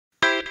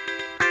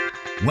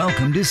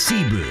Welcome to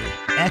Cebu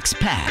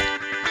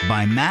Expat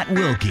by Matt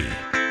Wilkie,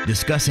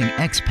 discussing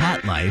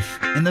expat life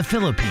in the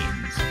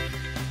Philippines.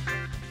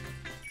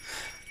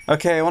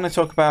 Okay, I want to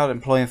talk about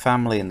employing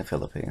family in the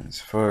Philippines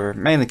for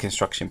mainly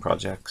construction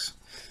projects.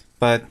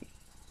 But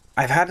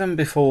I've had them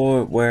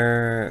before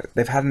where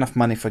they've had enough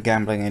money for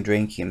gambling and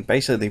drinking.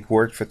 Basically, they've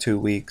worked for 2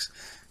 weeks,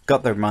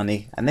 got their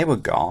money, and they were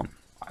gone.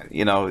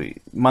 You know,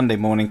 Monday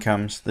morning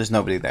comes, there's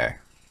nobody there.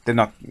 They're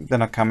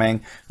not coming,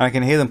 and I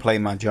can hear them play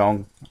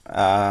mahjong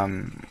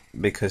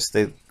because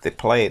they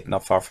play it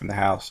not far from the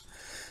house.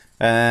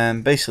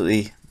 And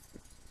basically,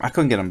 I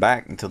couldn't get them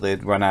back until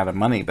they'd run out of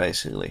money,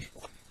 basically.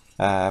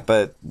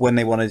 But when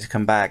they wanted to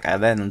come back, I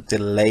then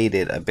delayed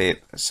it a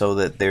bit so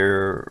that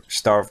they're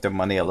starved their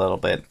money a little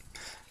bit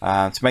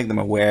to make them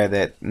aware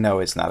that no,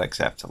 it's not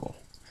acceptable.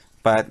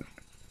 But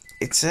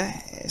it's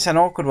an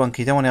awkward one because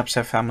you don't want to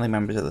upset family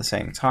members at the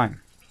same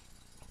time.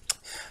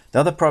 The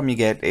other problem you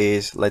get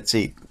is, let's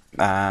eat.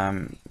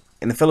 In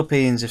the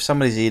Philippines, if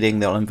somebody's eating,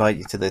 they'll invite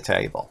you to the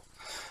table.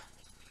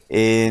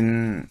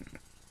 In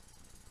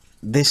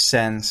this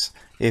sense,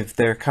 if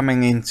they're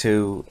coming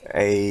into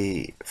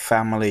a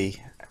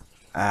family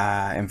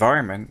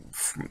environment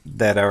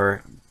that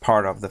are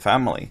part of the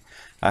family,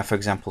 for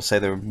example, say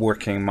they're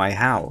working in my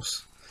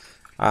house,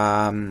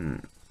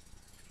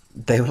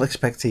 they will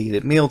expect to eat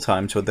at meal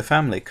times with the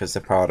family because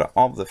they're part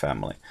of the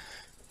family,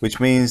 which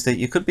means that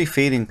you could be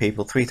feeding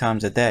people 3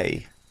 times a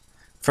day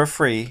for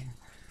free,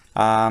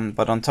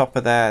 but on top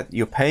of that,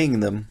 you're paying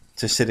them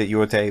to sit at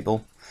your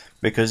table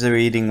because they're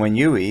eating when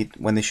you eat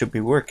when they should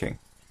be working.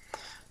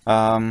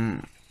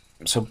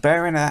 So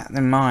bearing that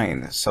in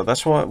mind, so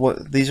that's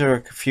what these are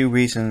a few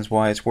reasons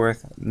why it's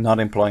worth not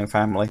employing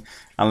family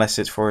unless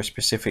it's for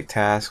specific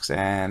tasks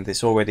and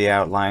it's already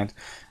outlined.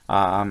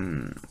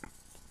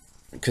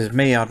 Because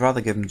me, I'd rather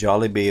give them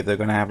Jollibee if they're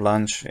going to have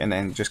lunch and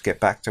then just get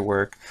back to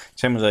work.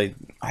 Same as I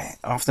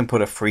often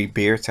put a free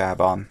beer tab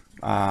on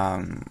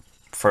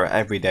for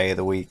every day of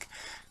the week,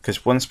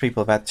 because once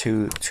people have had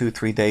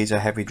 3 days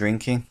of heavy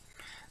drinking,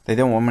 they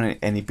don't want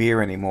any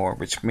beer anymore,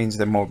 which means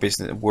they're more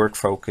business work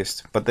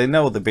focused. But they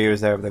know the beer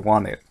is there if they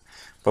want it.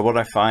 But what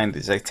I find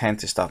is they tend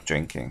to stop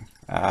drinking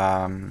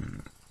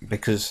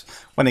because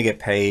when they get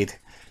paid,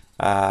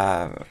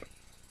 I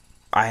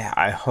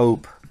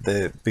hope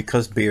that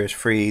because beer is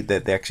free,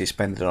 that they actually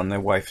spend it on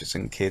their wives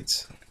and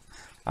kids.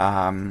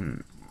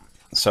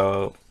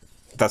 So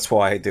that's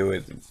why I do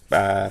it.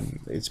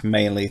 It's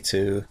mainly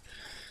to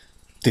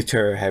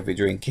deter heavy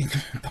drinking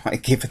by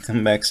giving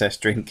them excess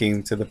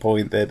drinking to the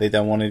point that they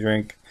don't want to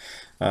drink,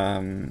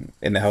 in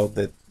the hope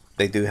that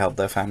they do help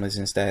their families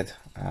instead.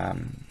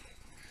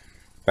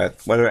 But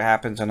whether it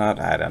happens or not,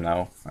 I don't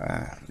know.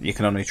 You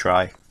can only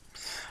try.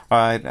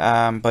 Alright,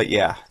 but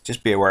yeah,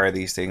 just be aware of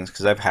these things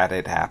because I've had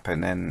it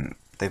happen and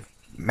they've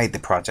made the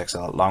projects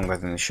a lot longer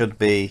than it should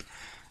be.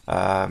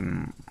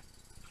 And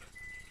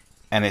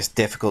it's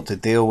difficult to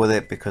deal with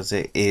it because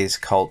it is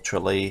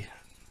culturally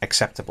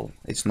acceptable.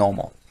 It's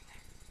normal.